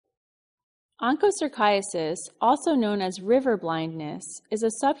Onchocerciasis, also known as river blindness, is a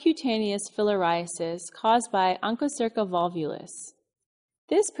subcutaneous filariasis caused by Onchocerca volvulus.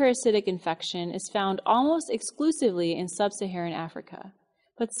 This parasitic infection is found almost exclusively in sub-Saharan Africa,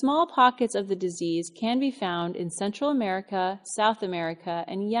 but small pockets of the disease can be found in Central America, South America,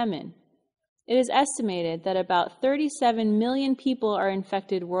 and Yemen. It is estimated that about 37 million people are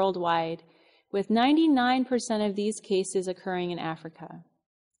infected worldwide, with 99% of these cases occurring in Africa.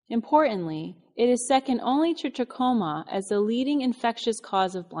 Importantly, it is second only to trachoma as the leading infectious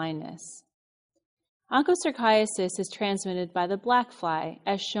cause of blindness. Onchocerciasis is transmitted by the black fly,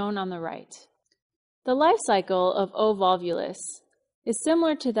 as shown on the right. The life cycle of O. volvulus is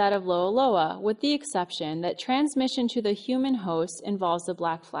similar to that of Loa loa, with the exception that transmission to the human host involves the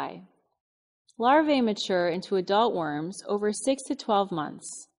black fly. Larvae mature into adult worms over 6 to 12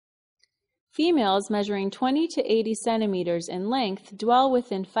 months. Females measuring 20 to 80 centimeters in length dwell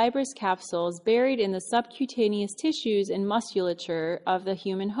within fibrous capsules buried in the subcutaneous tissues and musculature of the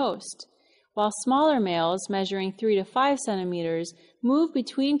human host, while smaller males measuring 3 to 5 centimeters move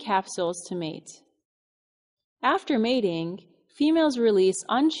between capsules to mate. After mating, females release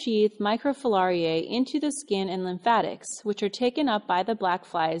unsheathed microfilariae into the skin and lymphatics, which are taken up by the black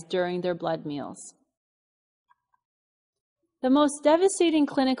flies during their blood meals. The most devastating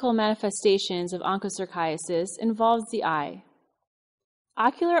clinical manifestations of onchocerciasis involves the eye.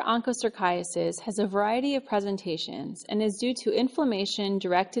 Ocular onchocerciasis has a variety of presentations and is due to inflammation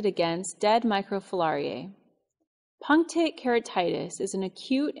directed against dead microfilariae. Punctate keratitis is an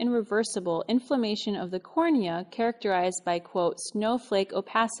acute and reversible inflammation of the cornea characterized by, quote, snowflake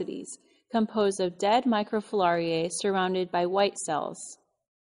opacities, composed of dead microfilariae surrounded by white cells.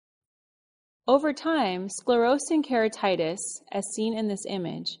 Over time, sclerosing keratitis, as seen in this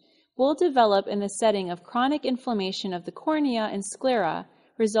image, will develop in the setting of chronic inflammation of the cornea and sclera,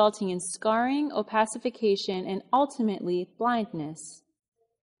 resulting in scarring, opacification, and ultimately blindness.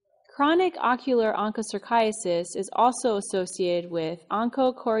 Chronic ocular onchocerciasis is also associated with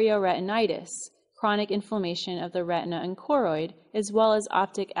onchochorioretinitis, chronic inflammation of the retina and choroid, as well as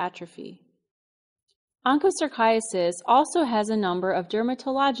optic atrophy. Onchocerciasis also has a number of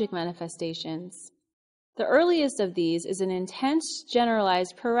dermatologic manifestations. The earliest of these is an intense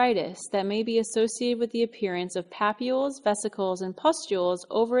generalized pruritus that may be associated with the appearance of papules, vesicles, and pustules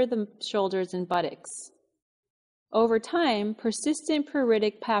over the shoulders and buttocks. Over time, persistent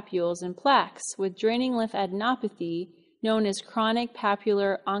pruritic papules and plaques with draining lymphadenopathy, known as chronic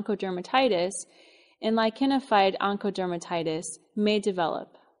papular onchodermatitis and lichenified onchodermatitis, may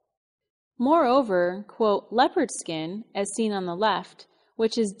develop. Moreover, quote, leopard skin, as seen on the left,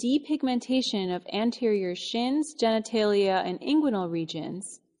 which is depigmentation of anterior shins, genitalia, and inguinal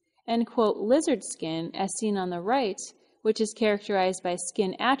regions, and, quote, lizard skin, as seen on the right, which is characterized by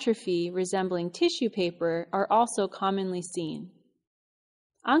skin atrophy resembling tissue paper, are also commonly seen.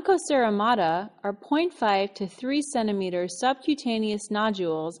 Onchoceramata are 0.5 to 3 centimeter subcutaneous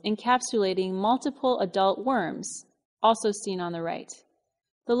nodules encapsulating multiple adult worms, also seen on the right.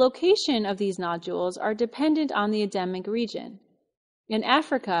 The location of these nodules are dependent on the endemic region. In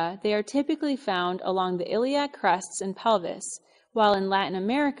Africa, they are typically found along the iliac crests and pelvis, while in Latin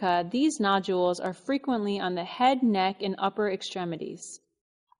America, these nodules are frequently on the head, neck, and upper extremities.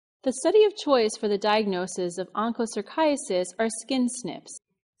 The study of choice for the diagnosis of onchocerciasis are skin snips.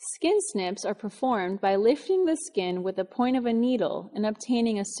 Skin snips are performed by lifting the skin with the point of a needle and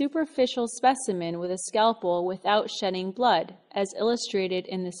obtaining a superficial specimen with a scalpel without shedding blood, as illustrated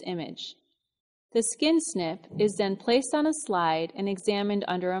in this image. The skin snip is then placed on a slide and examined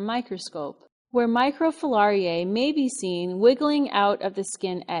under a microscope, where microfilariae may be seen wiggling out of the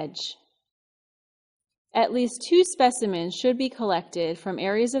skin edge. At least 2 specimens should be collected from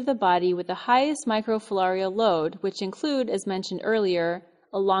areas of the body with the highest microfilarial load, which include, as mentioned earlier,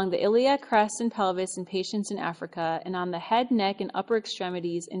 along the iliac crest and pelvis in patients in Africa, and on the head, neck, and upper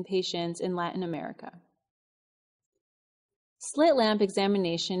extremities in patients in Latin America. Slit lamp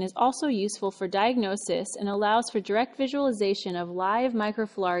examination is also useful for diagnosis and allows for direct visualization of live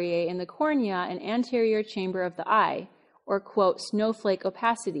microfilariae in the cornea and anterior chamber of the eye, or, quote, snowflake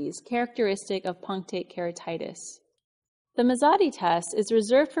opacities, characteristic of punctate keratitis. The Mazzotti test is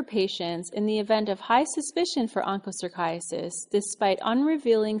reserved for patients in the event of high suspicion for onchocerciasis despite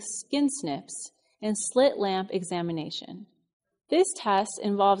unrevealing skin snips and slit lamp examination. This test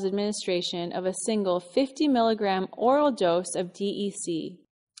involves administration of a single 50 milligram oral dose of DEC.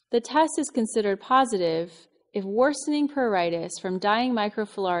 The test is considered positive if worsening pruritus from dying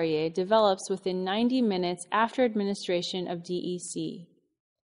microfilariae develops within 90 minutes after administration of DEC.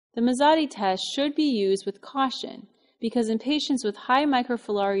 The Mazzotti test should be used with caution because in patients with high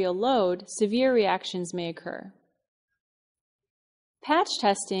microfilarial load, severe reactions may occur. Patch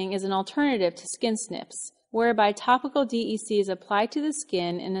testing is an alternative to skin snips, whereby topical DEC is applied to the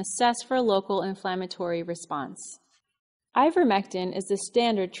skin and assessed for a local inflammatory response. Ivermectin is the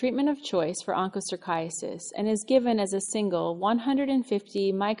standard treatment of choice for onchocerciasis and is given as a single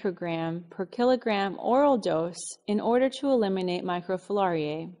 150 microgram per kilogram oral dose in order to eliminate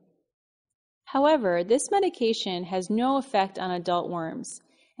microfilariae. However, this medication has no effect on adult worms,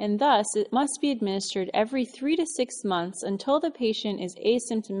 and thus it must be administered every 3 to 6 months until the patient is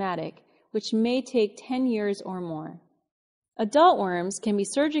asymptomatic, which may take 10 years or more. Adult worms can be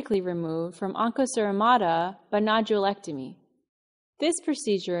surgically removed from onchocerciasis by nodulectomy. This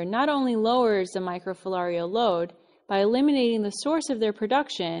procedure not only lowers the microfilarial load by eliminating the source of their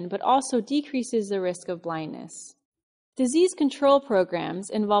production, but also decreases the risk of blindness. Disease control programs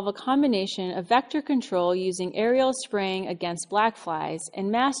involve a combination of vector control using aerial spraying against black flies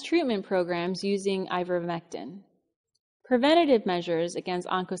and mass treatment programs using ivermectin. Preventative measures against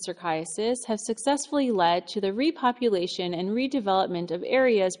onchocerciasis have successfully led to the repopulation and redevelopment of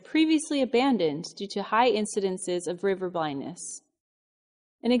areas previously abandoned due to high incidences of river blindness.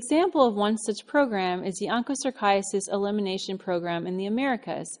 An example of one such program is the Onchocerciasis Elimination Program in the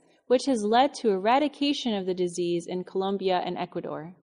Americas, which has led to eradication of the disease in Colombia and Ecuador.